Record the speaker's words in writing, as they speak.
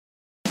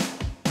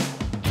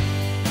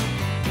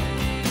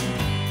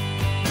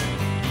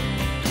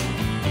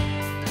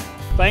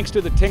thanks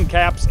to the Tin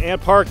Caps and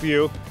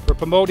Parkview for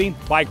promoting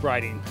bike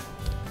riding.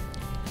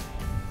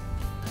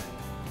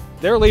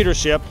 Their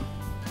leadership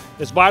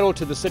is vital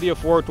to the City of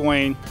Fort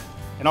Wayne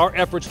and our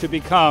efforts to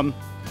become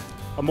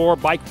a more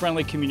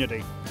bike-friendly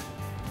community.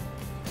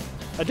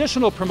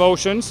 Additional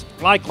promotions,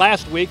 like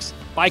last week's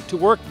Bike to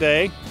Work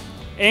Day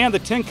and the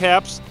Tin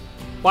Caps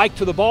Bike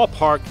to the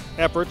Ballpark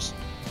efforts,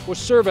 will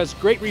serve as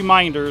great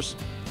reminders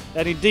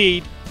that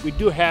indeed we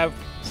do have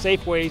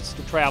safe ways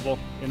to travel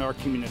in our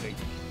community.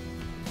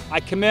 I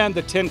commend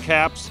the Tin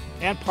Caps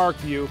and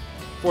Parkview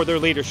for their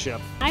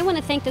leadership. I want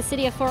to thank the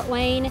City of Fort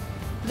Wayne,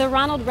 the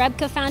Ronald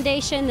Rebka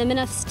Foundation, the Men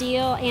of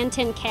Steel, and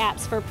Tin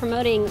Caps for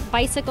promoting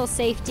bicycle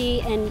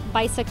safety and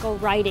bicycle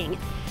riding.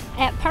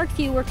 At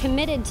Parkview, we're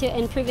committed to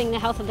improving the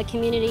health of the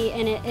community,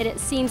 and it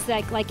seems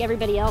like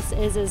everybody else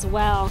is as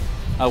well.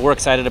 We're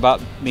excited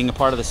about being a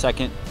part of the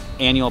second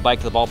annual Bike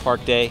to the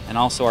Ballpark Day, and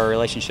also our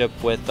relationship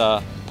with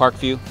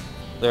Parkview.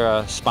 They're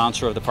a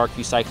sponsor of the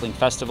Parkview Cycling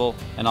Festival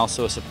and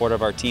also a supporter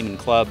of our team and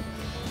club.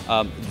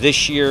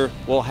 This year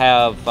we'll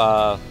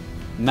have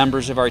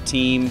members of our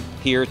team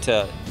here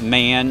to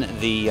man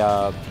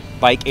the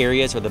bike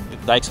areas where the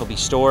bikes will be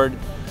stored,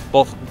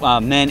 both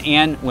men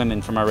and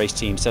women from our race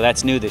team. So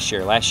that's new this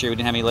year. Last year we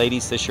didn't have any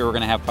ladies. This year we're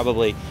going to have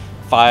probably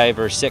 5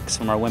 or 6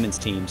 from our women's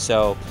team.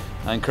 So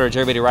I encourage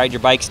everybody to ride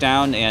your bikes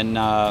down and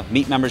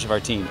meet members of our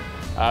team.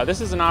 This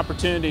is an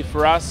opportunity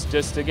for us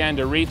just again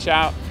to reach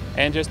out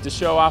and just to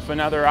show off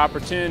another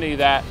opportunity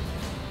that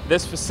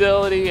this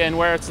facility and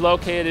where it's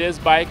located is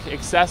bike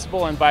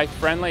accessible and bike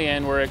friendly,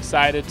 and we're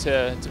excited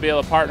to be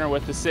able to partner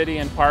with the city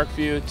and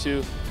Parkview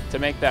to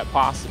make that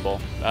possible.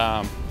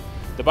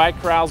 The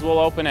bike corrals will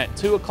open at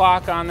 2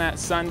 o'clock on that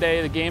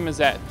Sunday. The game is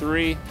at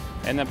 3,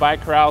 and the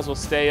bike corrals will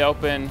stay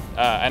open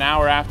an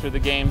hour after the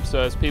game,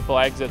 so as people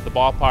exit the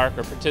ballpark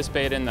or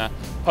participate in the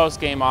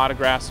post-game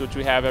autographs, which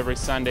we have every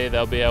Sunday,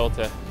 they'll be able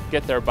to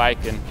get their bike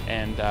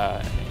and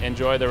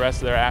enjoy the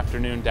rest of their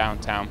afternoon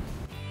downtown.